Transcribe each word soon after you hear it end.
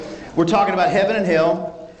We're talking about heaven and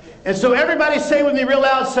hell. And so everybody say with me real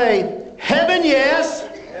loud, say, heaven yes,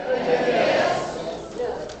 Heaven,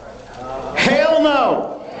 yes. hell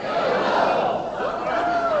no.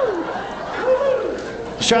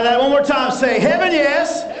 Let's try that one more time. Say, heaven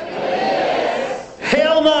yes,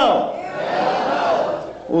 hell no.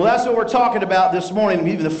 Well, that's what we're talking about this morning,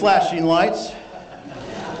 even the flashing lights.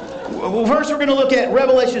 Well, first we're going to look at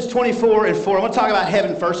Revelations 24 and 4. I'm going to talk about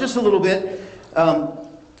heaven first, just a little bit.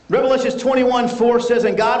 Revelations 21:4 says,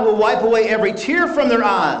 and God will wipe away every tear from their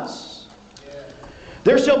eyes.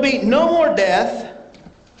 There shall be no more death,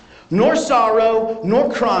 nor sorrow,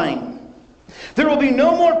 nor crying. There will be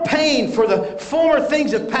no more pain, for the former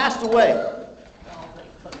things have passed away.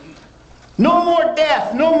 No more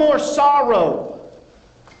death, no more sorrow.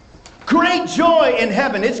 Great joy in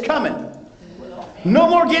heaven. It's coming. No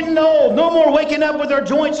more getting old. No more waking up with our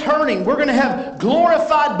joints hurting. We're going to have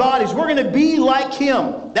glorified bodies. We're going to be like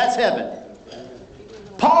Him. That's heaven.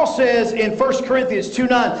 Paul says in 1 Corinthians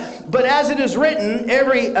 2:9, but as it is written,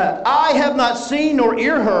 every eye have not seen nor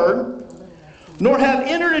ear heard, nor have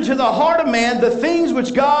entered into the heart of man the things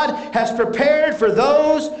which God has prepared for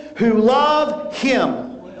those who love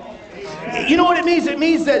Him. You know what it means? It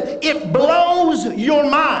means that it blows your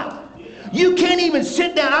mind. You can't even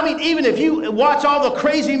sit down. I mean, even if you watch all the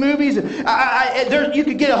crazy movies, you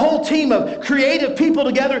could get a whole team of creative people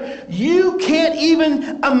together. You can't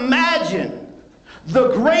even imagine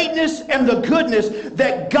the greatness and the goodness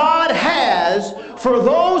that God has for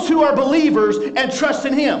those who are believers and trust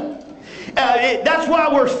in Him. That's why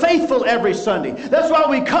we're faithful every Sunday. That's why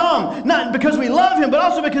we come, not because we love Him, but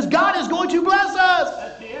also because God is going to bless us.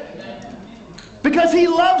 Because He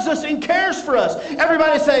loves us and cares for us.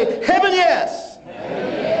 Everybody say, heaven yes.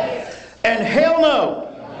 Heaven, yes. And hell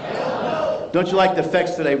no. Hell no. Don't you like the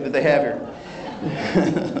effects today that they have here?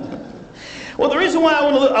 Well, the reason why I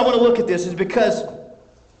want to look at this is because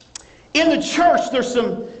in the church there's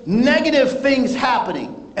some negative things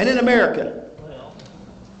happening. And in America.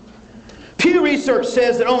 Pew Research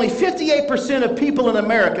says that only 58% of people in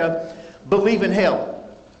America believe in hell.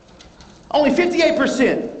 Only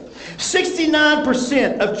 58%.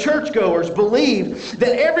 69% of churchgoers believe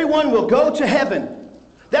that everyone will go to heaven.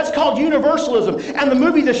 That's called universalism. And the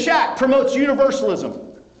movie The Shack promotes universalism.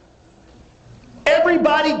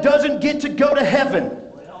 Everybody doesn't get to go to heaven.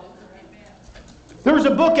 There was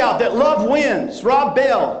a book out that Love Wins, Rob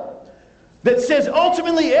Bell, that says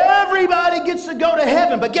ultimately everybody gets to go to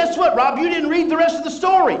heaven. But guess what, Rob? You didn't read the rest of the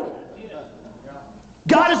story.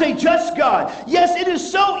 God is a just God. Yes, it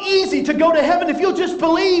is so easy to go to heaven if you'll just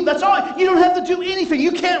believe. That's all. You don't have to do anything.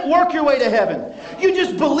 You can't work your way to heaven. You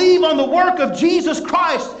just believe on the work of Jesus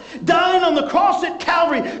Christ, dying on the cross at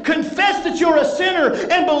Calvary. Confess that you're a sinner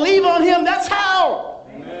and believe on Him. That's how.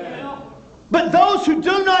 Amen. But those who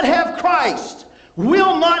do not have Christ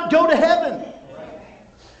will not go to heaven.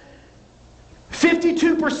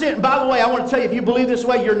 52%. By the way, I want to tell you, if you believe this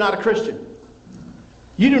way, you're not a Christian.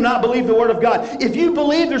 You do not believe the Word of God. If you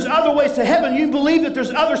believe there's other ways to heaven, you believe that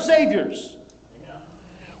there's other saviors.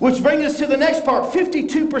 Which brings us to the next part.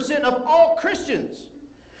 52% of all Christians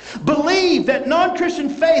believe that non-Christian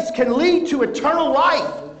faiths can lead to eternal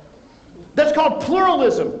life. That's called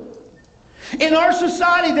pluralism. In our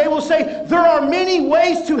society, they will say there are many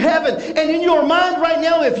ways to heaven. And in your mind right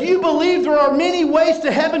now, if you believe there are many ways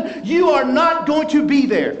to heaven, you are not going to be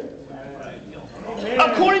there.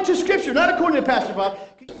 According to Scripture, not according to Pastor Bob.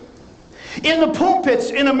 In the pulpits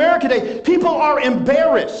in America today, people are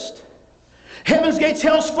embarrassed. Heaven's Gates,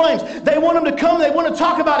 Hell's Flames. They want them to come, they want to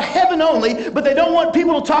talk about heaven only, but they don't want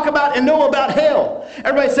people to talk about and know about hell.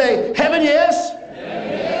 Everybody say, heaven yes, Heaven,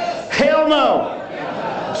 yes. hell no.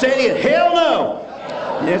 Hell no. Say it again, hell no.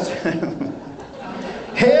 Yes.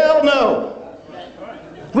 Hell no.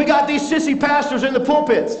 We got these sissy pastors in the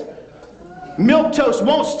pulpits. Milquetoast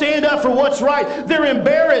won't stand up for what's right. They're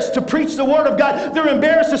embarrassed to preach the Word of God. They're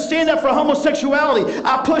embarrassed to stand up for homosexuality.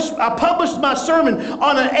 I published my sermon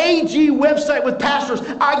on an AG website with pastors.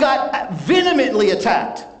 I got vehemently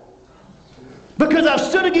attacked because I've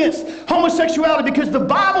stood against homosexuality, because the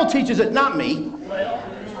Bible teaches it, not me.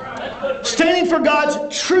 Standing for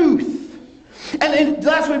God's truth. And then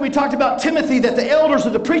last week we talked about Timothy, that the elders or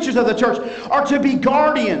the preachers of the church are to be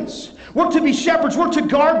guardians. We're to be shepherds. We're to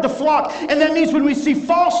guard the flock. And that means when we see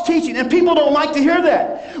false teaching, and people don't like to hear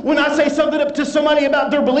that. When I say something to somebody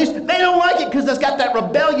about their beliefs, they don't like it because it's got that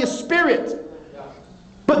rebellious spirit.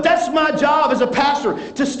 But that's my job as a pastor,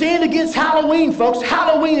 to stand against Halloween, folks.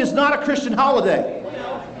 Halloween is not a Christian holiday.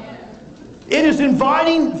 It is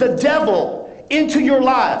inviting the devil into your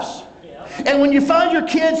lives. And when you find your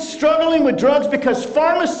kids struggling with drugs, because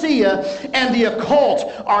pharmacia and the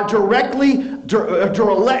occult are directly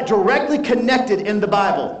connected in the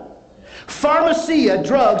Bible. Pharmacia,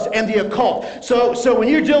 drugs, and the occult. So when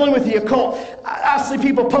you're dealing with the occult, I see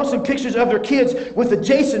people posting pictures of their kids with a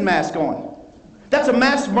Jason mask on. That's a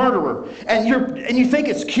mass murderer. And you think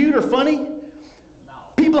it's cute or funny?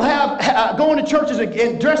 People have going to churches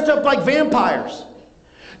and dressed up like vampires.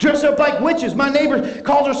 Dressed up like witches. My neighbor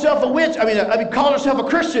calls herself a witch. I mean, calls herself a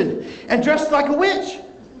Christian and dressed like a witch.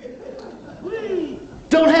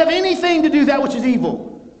 Don't have anything to do that which is evil.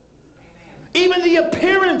 Even the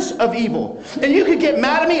appearance of evil. And you could get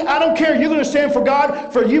mad at me. I don't care. You're going to stand for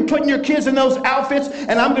God for you putting your kids in those outfits,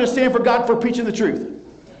 and I'm going to stand for God for preaching the truth.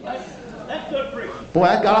 That's good preaching. Boy,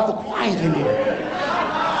 I got awful quiet in here.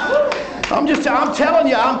 I'm telling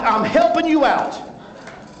you, I'm helping you out.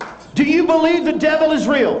 Do you believe the devil is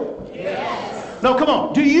real? Yes. No, come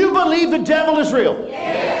on. Do you believe the devil is real?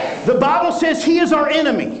 Yes. The Bible says he is our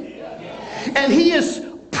enemy. Yes. And he is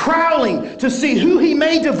prowling to see who he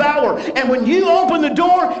may devour. And when you open the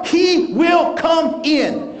door, he will come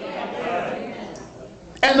in.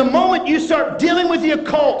 And the moment you start dealing with the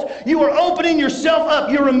occult, you are opening yourself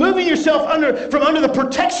up. You're removing yourself from under the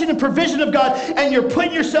protection and provision of God, and you're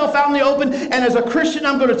putting yourself out in the open. And as a Christian,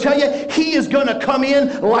 I'm going to tell you, he is going to come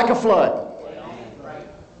in like a flood.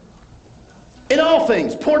 In all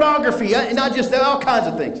things, pornography, not just that, all kinds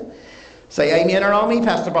of things. Say amen or on me,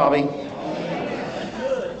 Pastor Bobby.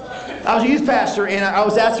 I was a youth pastor, and I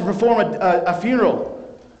was asked to perform a funeral.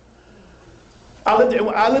 I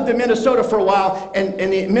lived in Minnesota for a while, and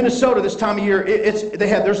in Minnesota this time of year,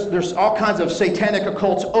 there's all kinds of satanic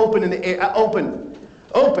occults open in the air, open.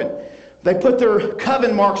 They put their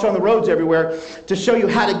coven marks on the roads everywhere to show you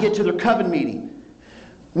how to get to their coven meeting.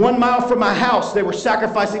 1 mile from my house, they were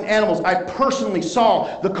sacrificing animals. I personally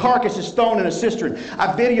saw the carcasses thrown in a cistern. I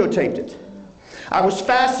videotaped it. I was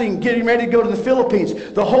fasting, getting ready to go to the Philippines.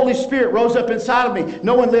 The Holy Spirit rose up inside of me.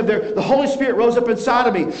 No one lived there. The Holy Spirit rose up inside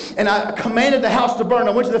of me, and I commanded the house to burn.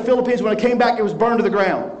 I went to the Philippines. When I came back, it was burned to the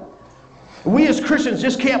ground. We as Christians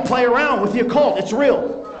just can't play around with the occult. It's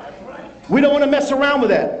real. We don't want to mess around with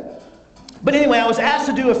that. But anyway, I was asked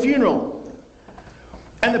to do a funeral.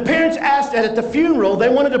 And the parents asked that at the funeral, they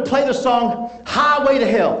wanted to play the song Highway to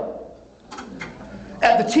Hell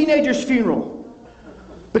at the teenager's funeral.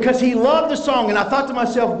 Because he loved the song, and I thought to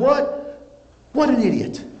myself, what an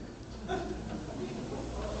idiot.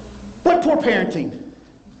 What poor parenting.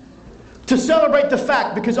 To celebrate the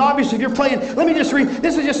fact, because obviously if you're playing, let me just read,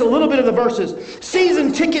 this is just a little bit of the verses.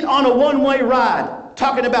 Season ticket on a one-way ride,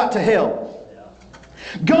 talking about to hell.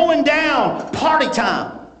 Going down, party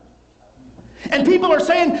time. And people are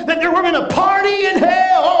saying that we're going to party in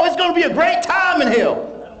hell. Oh, it's going to be a great time in hell.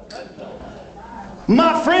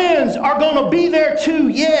 My friends are going to be there too.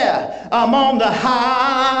 Yeah, I'm on the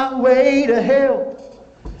highway to hell.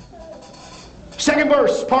 Second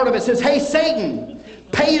verse, part of it says, hey, Satan,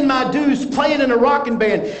 paying my dues, playing in a rocking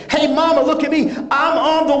band. Hey, mama, look at me. I'm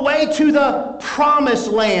on the way to the promised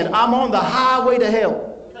land. I'm on the highway to hell.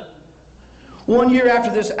 1 year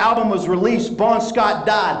after this album was released, Bon Scott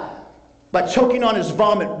died by choking on his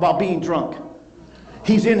vomit while being drunk.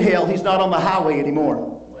 He's in hell. He's not on the highway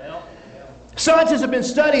anymore. Scientists have been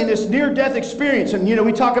studying this near-death experience, and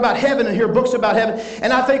we talk about heaven and hear books about heaven,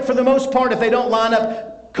 and I think for the most part, if they don't line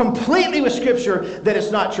up completely with Scripture, that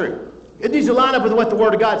it's not true. It needs to line up with what the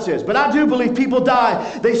Word of God says. But I do believe people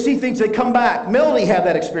die, they see things, they come back. Melody had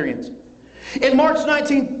that experience. In March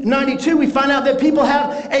 1992, we find out that people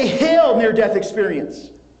have a hell near-death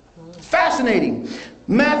experience. Fascinating.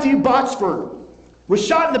 Matthew Botsford was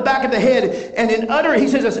shot in the back of the head, and he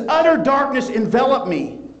says, as utter darkness enveloped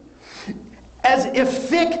me, as if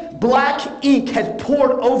thick black ink had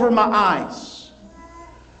poured over my eyes.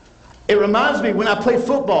 It reminds me when I played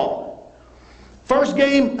football. First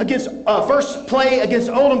play against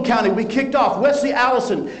Oldham County, we kicked off. Wesley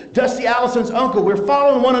Allison, Dusty Allison's uncle, we're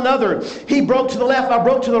following one another. He broke to the left, I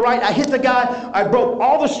broke to the right. I hit the guy, I broke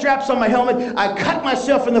all the straps on my helmet. I cut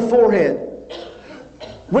myself in the forehead.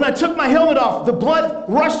 When I took my helmet off, the blood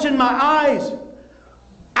rushed in my eyes.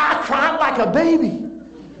 I cried like a baby.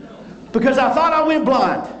 Because I thought I went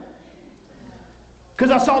blind.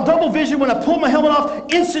 Because I saw double vision. When I pulled my helmet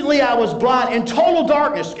off, instantly I was blind in total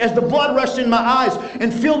darkness as the blood rushed in my eyes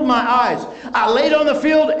and filled my eyes. I laid on the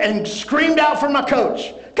field and screamed out for my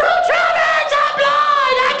coach. Coach Roberts, I'm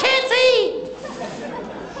blind! I can't see!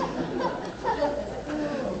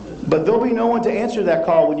 But there'll be no one to answer that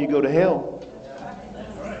call when you go to hell.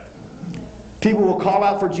 People will call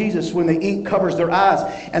out for Jesus when the ink covers their eyes,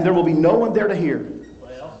 and there will be no one there to hear.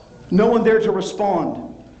 No one there to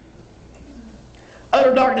respond.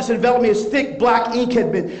 Utter darkness enveloped me as thick black ink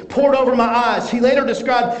had been poured over my eyes. He later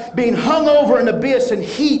described being hung over an abyss and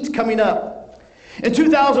heat coming up. In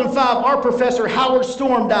 2005, our professor Howard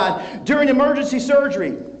Storm died during emergency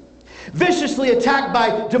surgery, viciously attacked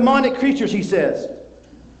by demonic creatures, he says.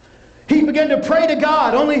 He began to pray to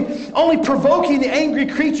God, only provoking the angry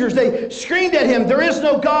creatures. They screamed at him, "There is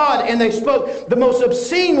no God," and they spoke the most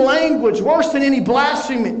obscene language, worse than any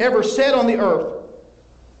blasphemy ever said on the earth.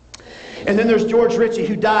 And then there's George Ritchie,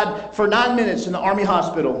 who died for 9 minutes in the Army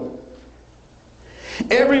hospital.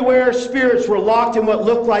 Everywhere, spirits were locked in what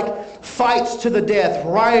looked like fights to the death,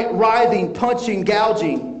 writhing, punching,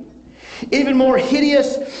 gouging. Even more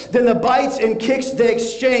hideous than the bites and kicks they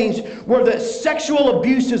exchanged were the sexual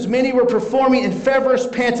abuses many were performing in fervorous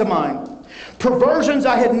pantomime. Perversions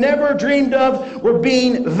I had never dreamed of were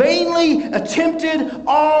being vainly attempted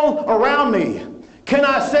all around me.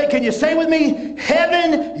 Can you say with me,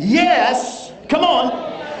 heaven, yes, come on,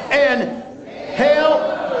 and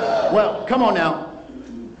hell, well, come on now.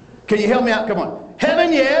 Can you help me out? Come on.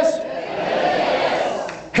 Heaven, yes.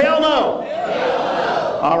 Hell,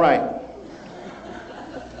 no. All right.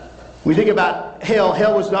 We think about hell.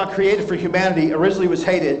 Hell was not created for humanity. Originally was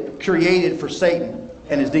created for Satan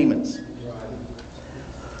and his demons.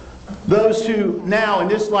 Those who now in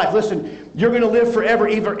this life, listen, you're going to live forever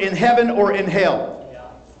either in heaven or in hell.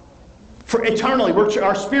 For eternally.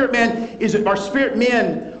 Our spirit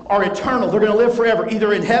men are eternal. They're going to live forever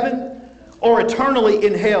either in heaven or eternally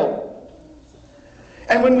in hell.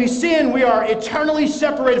 And when we sin, we are eternally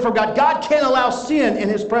separated from God. God can't allow sin in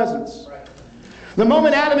His presence. The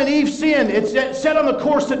moment Adam and Eve sinned, it set on the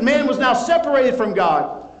course that man was now separated from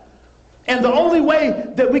God. And the only way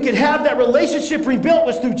that we could have that relationship rebuilt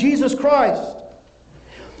was through Jesus Christ.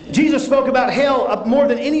 Jesus spoke about hell more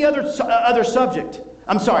than any other subject.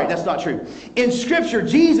 I'm sorry, that's not true. In Scripture,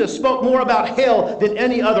 Jesus spoke more about hell than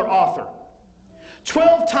any other author.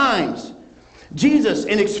 12 times, Jesus,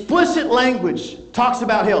 in explicit language, talks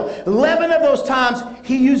about hell. 11 of those times,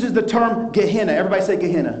 He uses the term Gehenna. Everybody say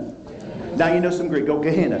Gehenna. Now you know some Greek. Go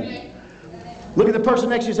Gehenna. Look at the person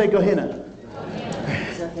next to you and say Gehenna.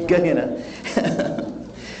 Gehenna.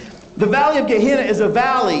 The valley of Gehenna is a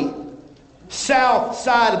valley south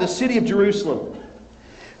side of the city of Jerusalem.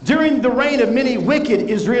 During the reign of many wicked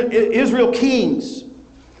Israel kings,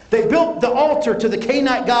 they built the altar to the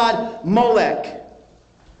Canaanite god Molech,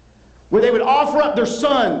 where they would offer up their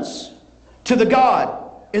sons to the god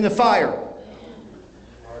in the fire.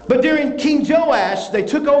 But during King Joash, they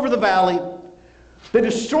took over the valley, they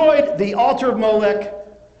destroyed the altar of Molech,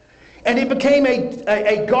 and it became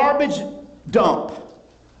a garbage dump.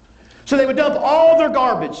 So they would dump all their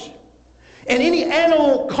garbage, and any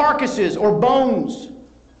animal carcasses or bones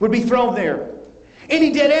would be thrown there.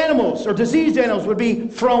 Any dead animals or diseased animals would be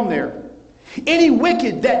thrown there. Any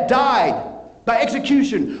wicked that died by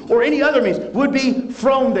execution or any other means would be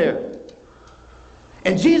thrown there.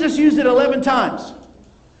 And Jesus used it 11 times.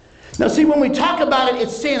 Now see, when we talk about it,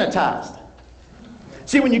 it's sanitized.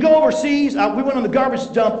 See, when you go overseas, we went on the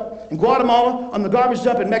garbage dump in Guatemala, on the garbage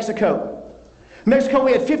dump in Mexico. In Mexico,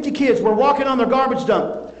 we had 50 kids. We're walking on their garbage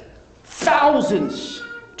dump. Thousands,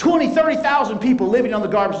 20, 30,000 people living on the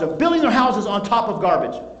garbage dump, building their houses on top of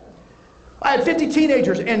garbage. I had 50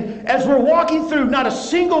 teenagers, and as we're walking through, not a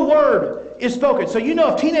single word is spoken. So you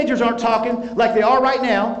know if teenagers aren't talking like they are right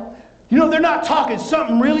now, you know they're not talking.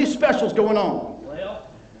 Something really special is going on.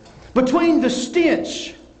 Between the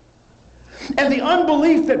stench and the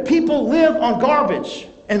unbelief that people live on garbage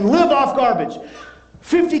and live off garbage,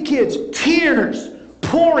 50 kids, tears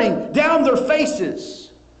pouring down their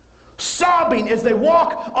faces, sobbing as they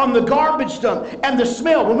walk on the garbage dump, and the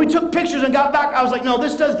smell. When we took pictures and got back, I was like, no,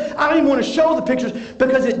 I don't even want to show the pictures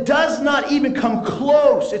because it does not even come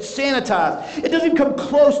close. It's sanitized. It doesn't even come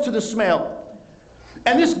close to the smell.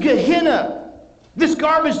 And this Gehenna, this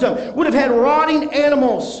garbage dump, would have had rotting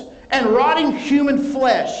animals and rotting human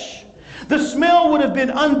flesh. The smell would have been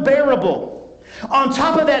unbearable. On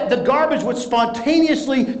top of that, the garbage would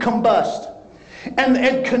spontaneously combust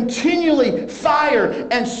and continually fire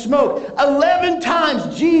and smoke. 11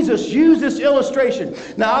 times Jesus used this illustration.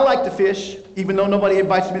 Now, I like to fish, even though nobody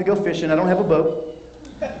invites me to go fishing. I don't have a boat.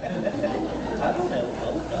 I don't have a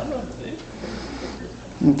boat. I don't fish.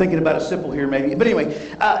 I'm thinking about it simple here, maybe. But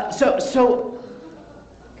anyway, so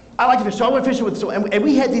I like to fish. So I went fishing and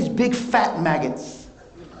we had these big fat maggots.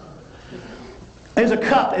 There's a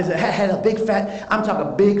cup. It had a big fat, I'm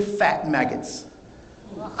talking big fat maggots.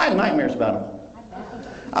 I had nightmares about them.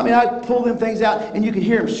 I mean, I'd pull them things out and you could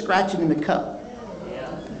hear them scratching in the cup.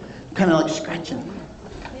 Kind of like scratching.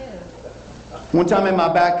 One time in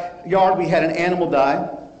my backyard, we had an animal die.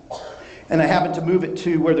 And I happened to move it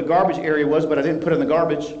to where the garbage area was, but I didn't put it in the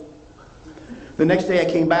garbage. The next day I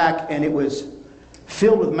came back and it was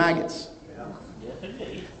filled with maggots.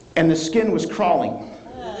 And the skin was crawling.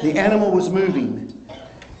 The animal was moving.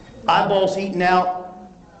 Eyeballs eaten out,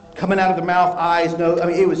 coming out of the mouth, eyes, nose. I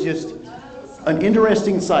mean, it was just an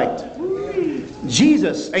interesting sight.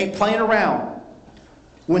 Jesus ain't playing around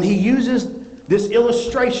when he uses this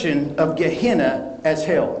illustration of Gehenna as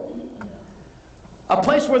hell. A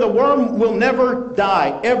place where the worm will never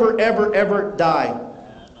die. Ever, ever, ever die.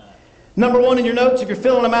 Number one in your notes, if you're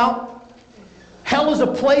filling them out. Hell is a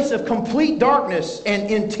place of complete darkness and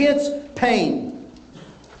intense pain.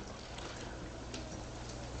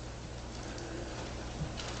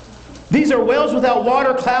 These are wells without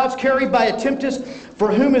water, clouds carried by a tempest,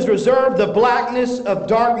 for whom is reserved the blackness of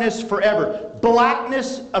darkness forever.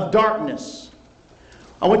 Blackness of darkness.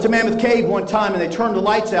 I went to Mammoth Cave one time and they turned the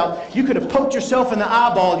lights out. You could have poked yourself in the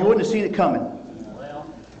eyeball and you wouldn't have seen it coming.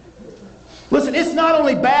 Listen, it's not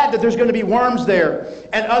only bad that there's going to be worms there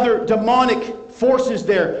and other demonic forces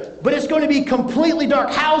there, but it's going to be completely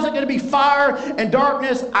dark. How is it going to be fire and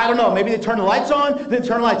darkness? I don't know. Maybe they turn the lights on, then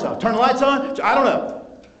turn the lights off. Turn the lights on? I don't know.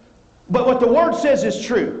 But what the Word says is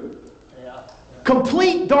true.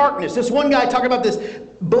 Complete darkness. This one guy talking about this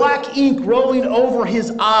black ink rolling over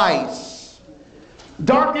his eyes.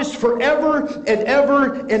 Darkness forever and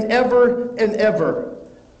ever and ever and ever.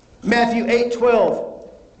 Matthew 8:12.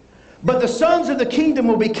 But the sons of the kingdom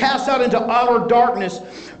will be cast out into outer darkness.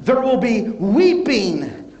 There will be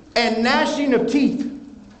weeping and gnashing of teeth.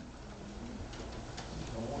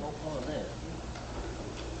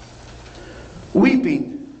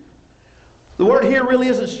 Weeping. The word here really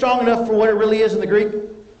isn't strong enough for what it really is in the Greek.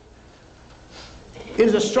 It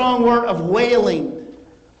is a strong word of wailing,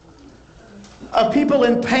 of people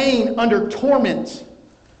in pain under torment,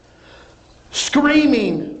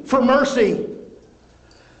 screaming for mercy.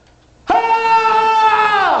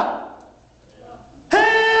 Ah!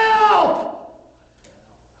 Help!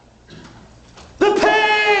 The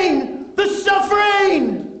pain, the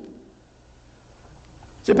suffering.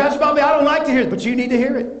 Say, Pastor Bobby, I don't like to hear it, but you need to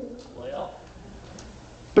hear it.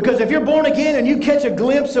 Because if you're born again and you catch a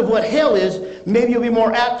glimpse of what hell is, maybe you'll be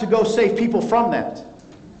more apt to go save people from that.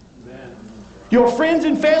 Amen. Your friends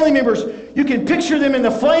and family members, you can picture them in the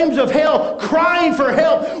flames of hell, crying for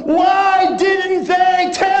help. Why didn't they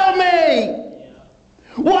tell me?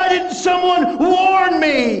 Why didn't someone warn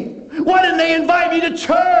me? Why didn't they invite me to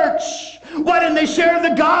church? Why didn't they share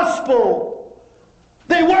the gospel?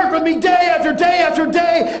 They work with me day after day after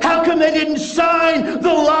day. How come they didn't shine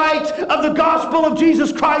the light of the gospel of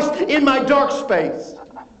Jesus Christ in my dark space?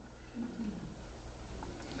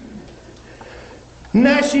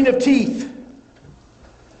 Gnashing of teeth.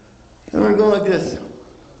 And we're going to go like this.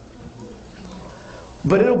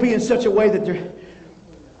 But it'll be in such a way that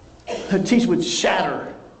the teeth would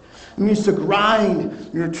shatter. It means to grind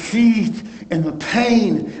your teeth and the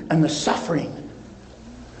pain and the suffering.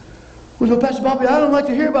 Well, no, Pastor Bobby, I don't like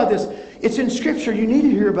to hear about this. It's in Scripture. You need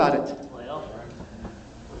to hear about it.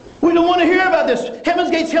 We don't want to hear about this.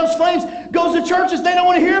 Heaven's Gates, Hell's Flames goes to churches. They don't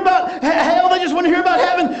want to hear about hell. They just want to hear about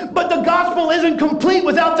heaven. But the gospel isn't complete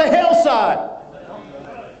without the hell side.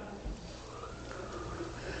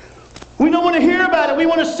 We don't want to hear about it. We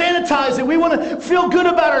want to sanitize it. We want to feel good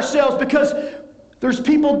about ourselves because there's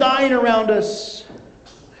people dying around us.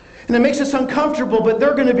 And it makes us uncomfortable, but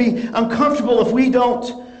they're going to be uncomfortable if we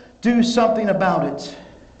don't do something about it.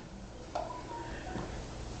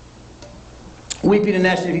 Weeping and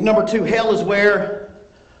gnashing of teeth. Number 2, hell is where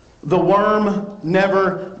the worm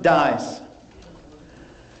never dies.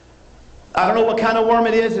 I don't know what kind of worm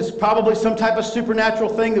it is. It's probably some type of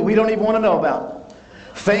supernatural thing that we don't even want to know about.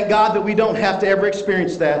 Thank God that we don't have to ever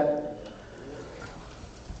experience that.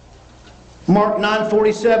 Mark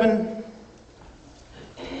 9:47.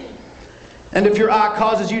 And if your eye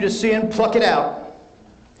causes you to sin, pluck it out.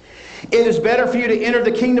 It is better for you to enter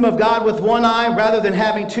the kingdom of God with one eye rather than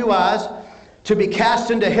having 2 eyes, to be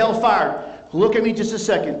cast into hellfire. Look at me just a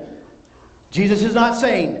second. Jesus is not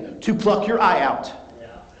saying to pluck your eye out.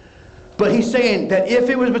 But he's saying that if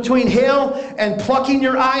it was between hell and plucking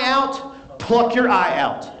your eye out, pluck your eye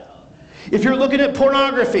out. If you're looking at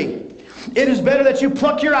pornography, it is better that you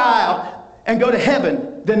pluck your eye out and go to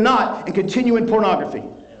heaven than not and continue in pornography.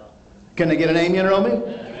 Can I get an amen or me?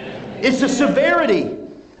 It's the severity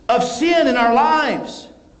of sin in our lives.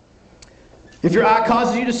 If your eye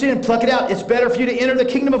causes you to sin, pluck it out. It's better for you to enter the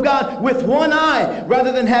kingdom of God with one eye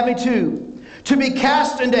rather than having 2. To be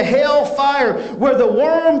cast into hell fire, where the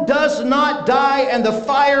worm does not die and the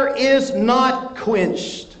fire is not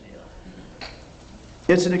quenched.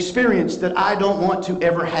 It's an experience that I don't want to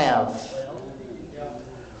ever have.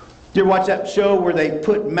 You ever watch that show where they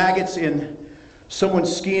put maggots in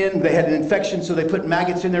someone's skin? They had an infection, so they put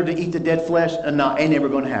maggots in there to eat the dead flesh? No, ain't never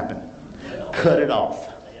going to happen. Cut it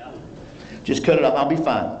off. Just cut it off. I'll be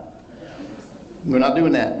fine. We're not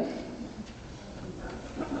doing that.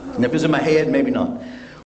 And if it's in my head, maybe not.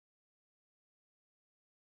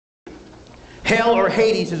 Hell or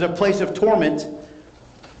Hades is a place of torment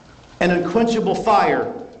and unquenchable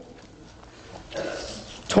fire.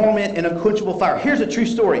 Torment and unquenchable fire. Here's a true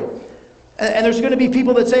story. And there's going to be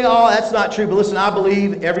people that say, oh, that's not true. But listen, I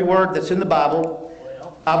believe every word that's in the Bible.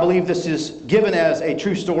 I believe this is given as a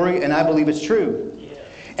true story, and I believe it's true.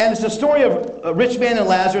 And it's the story of a rich man and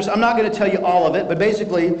Lazarus. I'm not going to tell you all of it, but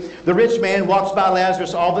basically, the rich man walks by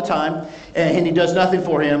Lazarus all the time, and he does nothing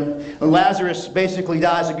for him. And Lazarus basically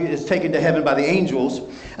dies and is taken to heaven by the angels.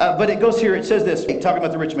 But it goes here, it says this, talking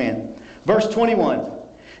about the rich man. Verse 21.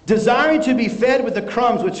 Desiring to be fed with the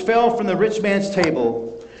crumbs which fell from the rich man's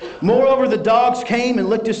table. Moreover, the dogs came and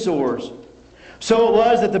licked his sores. So it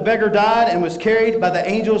was that the beggar died and was carried by the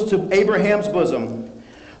angels to Abraham's bosom.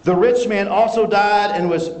 The rich man also died and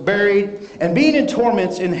was buried, and being in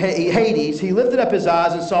torments in Hades, he lifted up his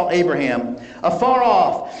eyes and saw Abraham afar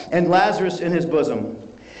off, and Lazarus in his bosom.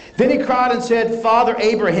 Then he cried and said, Father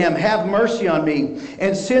Abraham, have mercy on me,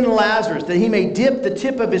 and send Lazarus, that he may dip the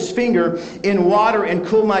tip of his finger in water and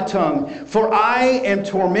cool my tongue, for I am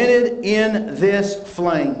tormented in this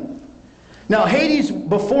flame. Now Hades,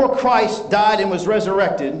 before Christ died and was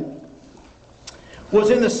resurrected, was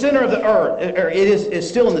in the center of the earth. It is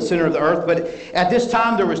still in the center of the earth, but at this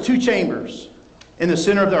time there was two chambers in the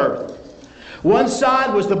center of the earth. One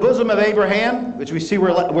side was the bosom of Abraham, which we see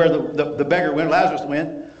where the beggar went, Lazarus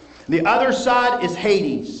went. The other side is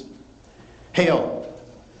Hades, hell.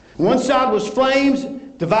 One side was flames,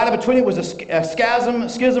 divided between it was a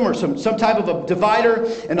schism or some type of a divider,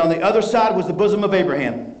 and on the other side was the bosom of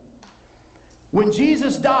Abraham. When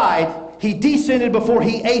Jesus died, he descended before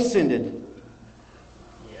he ascended.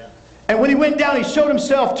 And when he went down, he showed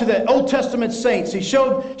himself to the Old Testament saints. He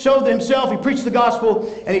showed himself, he preached the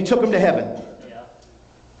gospel, and he took them to heaven. Yeah.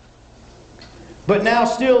 But now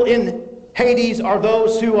still in Hades are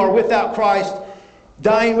those who are without Christ,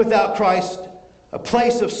 dying without Christ, a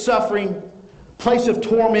place of suffering, place of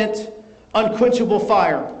torment, unquenchable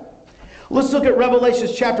fire. Let's look at Revelation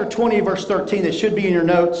chapter 20, verse 13. It should be in your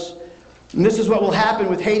notes. And this is what will happen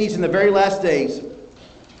with Hades in the very last days.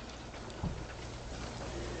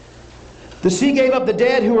 The sea gave up the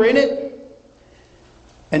dead who were in it,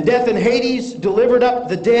 and death and Hades delivered up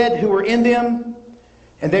the dead who were in them,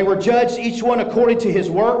 and they were judged each one according to his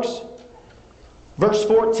works. Verse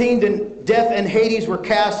 14, then death and Hades were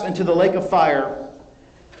cast into the lake of fire.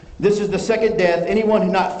 This is the second death. Anyone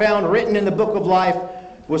who not found written in the book of life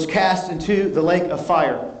was cast into the lake of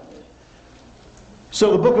fire.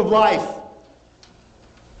 So the book of life,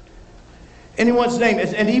 anyone's name,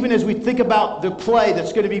 and even as we think about the play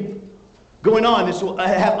that's going to be going on, this will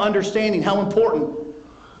have understanding how important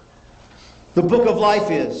the book of life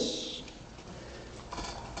is.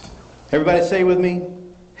 Everybody say with me,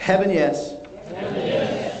 heaven yes, heaven,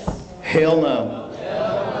 yes. Hell no.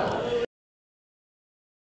 Hell no.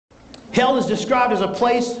 Hell is described as a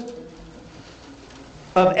place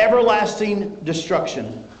of everlasting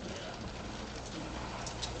destruction.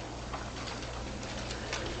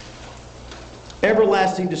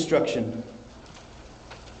 Everlasting destruction.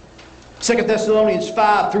 2 Thessalonians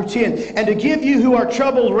 5 through 10. And to give you who are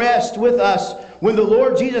troubled rest with us when the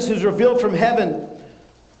Lord Jesus is revealed from heaven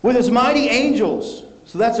with his mighty angels.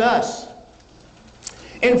 So that's us.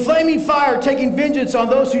 In flaming fire, taking vengeance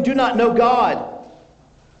on those who do not know God.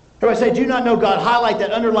 Everybody say, do not know God. Highlight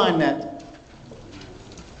that, underline that.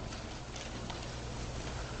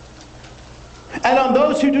 And on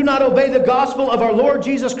those who do not obey the gospel of our Lord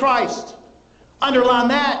Jesus Christ. Underline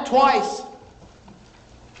that twice.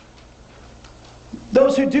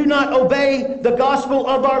 Those who do not obey the gospel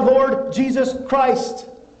of our Lord Jesus Christ.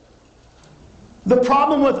 The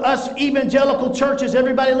problem with us evangelical churches,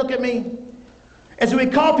 everybody look at me, is we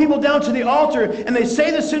call people down to the altar and they say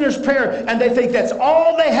the sinner's prayer and they think that's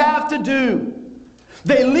all they have to do.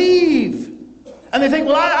 They leave and they think,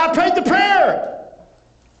 well, I prayed the prayer.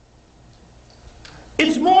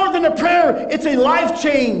 It's more than a prayer. It's a life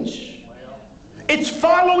change. It's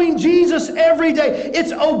following Jesus every day.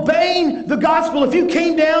 It's obeying the gospel. If you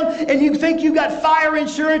came down and you think you got fire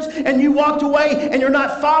insurance and you walked away and you're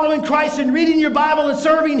not following Christ and reading your Bible and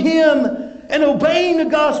serving Him and obeying the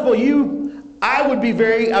gospel, I would be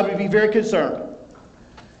very concerned.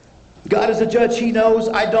 God is a judge. He knows.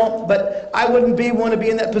 I don't, but I wouldn't want to be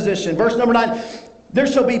in that position. Verse number 9. There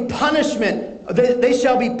shall be punishment. They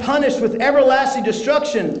shall be punished with everlasting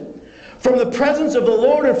destruction from the presence of the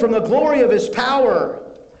Lord and from the glory of His power.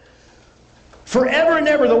 Forever and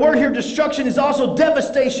ever. The word here, destruction, is also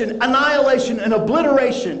devastation, annihilation, and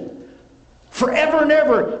obliteration. Forever and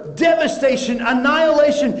ever. Devastation,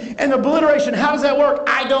 annihilation, and obliteration. How does that work?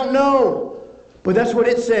 I don't know. But that's what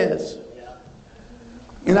it says.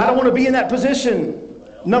 And I don't want to be in that position.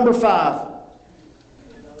 Number 5.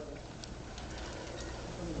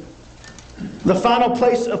 The final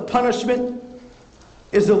place of punishment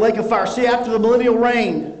is the lake of fire. See, after the millennial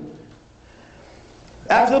reign,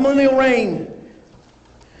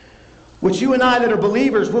 which you and I that are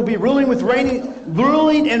believers will be ruling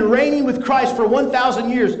and reigning with Christ for 1,000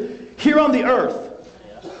 years here on the earth.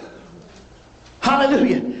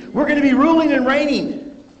 Hallelujah. We're going to be ruling and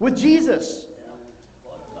reigning with Jesus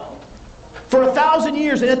for 1,000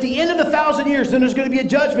 years. And at the end of the 1,000 years, then there's going to be a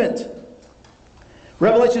judgment.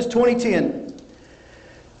 Revelation 20:10.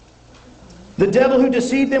 The devil who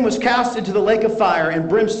deceived them was cast into the lake of fire and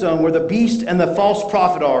brimstone, where the beast and the false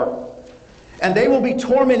prophet are. And they will be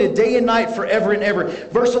tormented day and night forever and ever.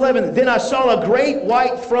 Verse 11, then I saw a great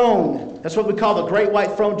white throne. That's what we call the great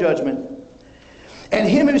white throne judgment. And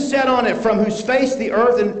him who sat on it, from whose face the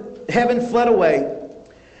earth and heaven fled away.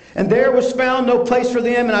 And there was found no place for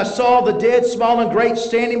them. And I saw the dead, small and great,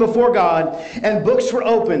 standing before God. And books were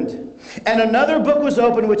opened. And another book was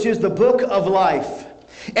opened, which is the book of life.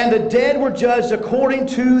 And the dead were judged according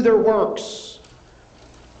to their works.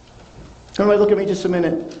 Everybody look at me just a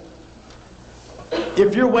minute.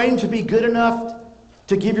 If you're waiting to be good enough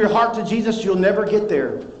to give your heart to Jesus, you'll never get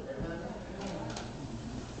there.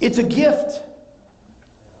 It's a gift.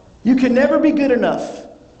 You can never be good enough.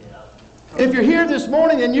 And if you're here this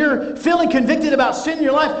morning and you're feeling convicted about sin in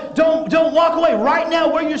your life, don't walk away right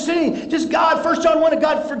now where you're sitting. Just God, 1 John 1,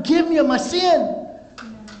 God, forgive me of my sin.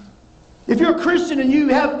 If you're a Christian and you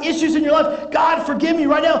have issues in your life, God, forgive me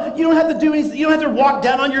right now. You don't have to do anything. You don't have to walk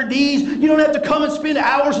down on your knees. You don't have to come and spend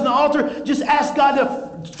hours on the altar. Just ask God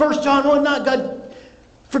to, 1 John 1, not God,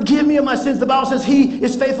 forgive me of my sins. The Bible says He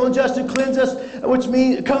is faithful and just to cleanse us, which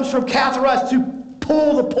means it comes from catharize, to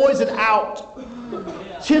pull the poison out.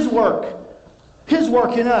 It's His work. His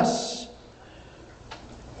work in us.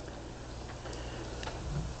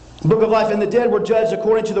 Book of life. And the dead were judged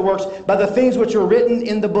according to the works by the things which are written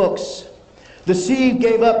in the books. The sea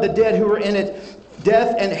gave up the dead who were in it.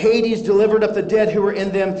 Death and Hades delivered up the dead who were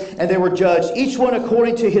in them, and they were judged, each one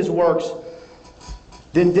according to his works.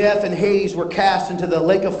 Then death and Hades were cast into the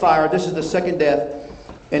lake of fire. This is the second death.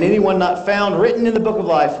 And anyone not found written in the book of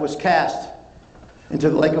life was cast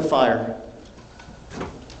into the lake of fire,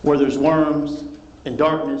 where there's worms and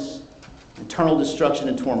darkness, eternal destruction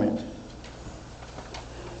and torment.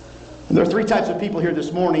 And there are 3 types of people here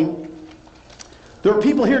this morning. There are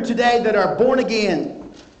people here today that are born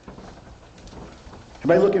again.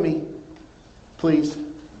 Everybody look at me, please.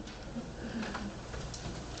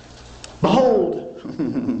 Behold.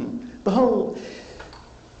 Behold.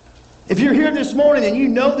 If you're here this morning and you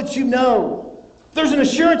know that you know, there's an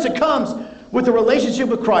assurance that comes with a relationship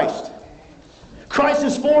with Christ. Christ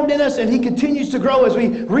is formed in us and He continues to grow as we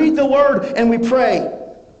read the Word and we pray.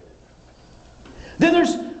 Then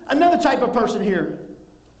there's another type of person here.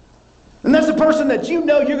 And that's the person that you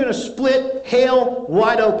know you're going to split hell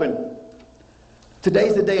wide open.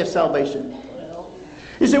 Today's the day of salvation.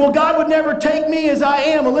 You say, well, God would never take me as I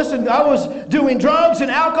am. Well, listen, I was doing drugs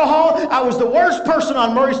and alcohol. I was the worst person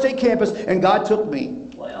on Murray State campus, and God took me.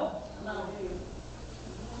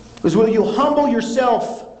 Because will you humble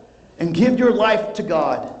yourself and give your life to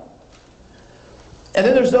God? And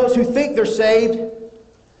then there's those who think they're saved,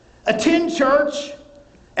 attend church,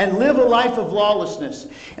 and live a life of lawlessness.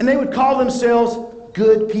 And they would call themselves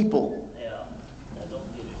good people.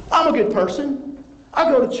 I'm a good person. I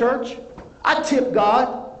go to church. I tip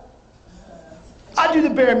God. I do the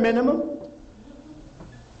bare minimum.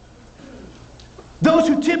 Those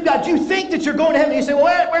who tip God, you think that you're going to heaven. You say,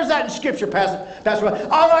 well, where's that in Scripture, Pastor?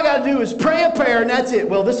 All I got to do is pray a prayer and that's it.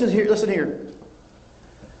 Well, listen here.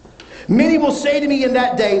 Many will say to me in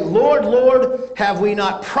that day, Lord, Lord, have we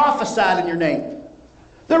not prophesied in your name?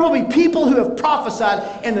 There will be people who have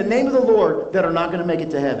prophesied in the name of the Lord that are not going to make it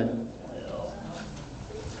to heaven.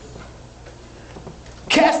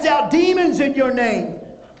 Cast out demons in your name.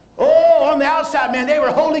 Oh, on the outside, man, they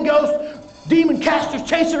were Holy Ghost, demon casters,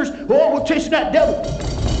 chasers. Oh, we're chasing that devil.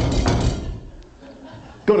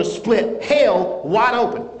 Going to split hell wide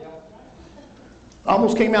open. I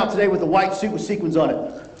almost came out today with a white suit with sequins on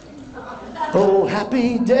it. Oh,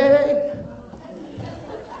 happy day.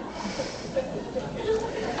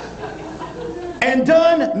 And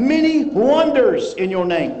done many wonders in your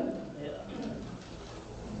name.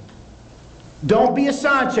 Don't be a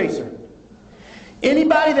sign chaser.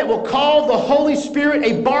 Anybody that will call the Holy Spirit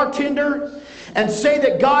a bartender and say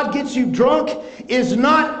that God gets you drunk is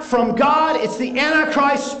not from God. It's the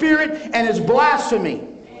Antichrist spirit and is blasphemy.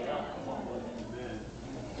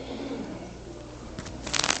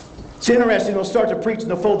 It's interesting. They'll start to preach and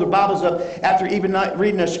they'll fold their Bibles up after even not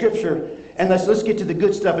reading a scripture. And let's get to the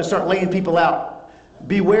good stuff and start laying people out.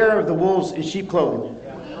 Beware of the wolves in sheep clothing.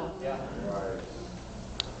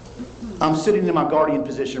 I'm sitting in my guardian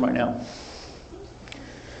position right now.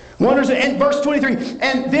 Wonders in verse 23.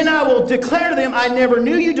 And then I will declare to them, I never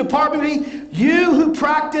knew you. Depart from me, you who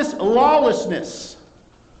practice lawlessness.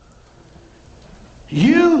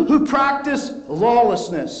 You who practice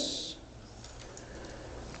lawlessness.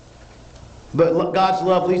 But God's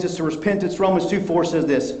love leads us to repentance. Romans 2:4 says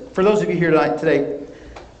this. For those of you here today,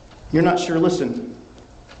 you're not sure, listen.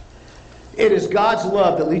 It is God's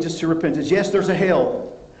love that leads us to repentance. Yes, there's a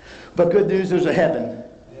hell. But good news, there's a heaven.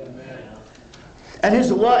 Amen. And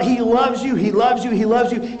His love, He loves you, He loves you, He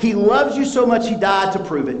loves you. He loves you so much He died to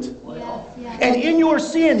prove it. Yes. And in your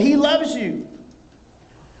sin, He loves you.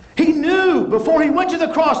 He knew before He went to the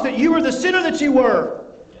cross that you were the sinner that you were.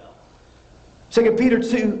 2 Peter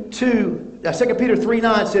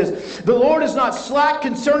 3:9 says, the Lord is not slack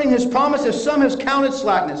concerning His promise, as some have counted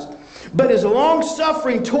slackness, but is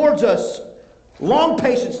long-suffering towards us, long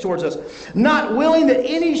patience towards us, not willing that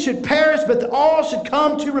any should perish, but that all should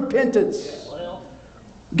come to repentance.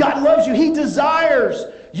 God loves you. He desires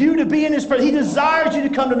you to be in His presence. He desires you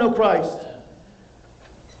to come to know Christ.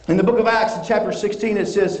 In the book of Acts, in chapter 16, it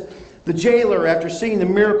says, the jailer, after seeing the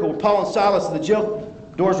miracle, Paul and Silas, the jail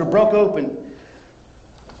doors were broke open,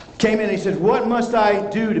 came in and he said, what must I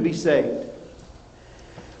do to be saved?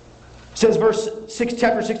 It says verse 6,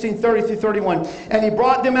 chapter 16, 30 through 31. And he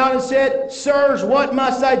brought them out and said, sirs, what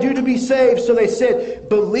must I do to be saved? So they said,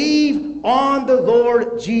 believe on the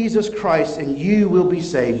Lord Jesus Christ and you will be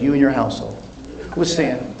saved, you and your household. Let's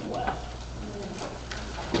stand.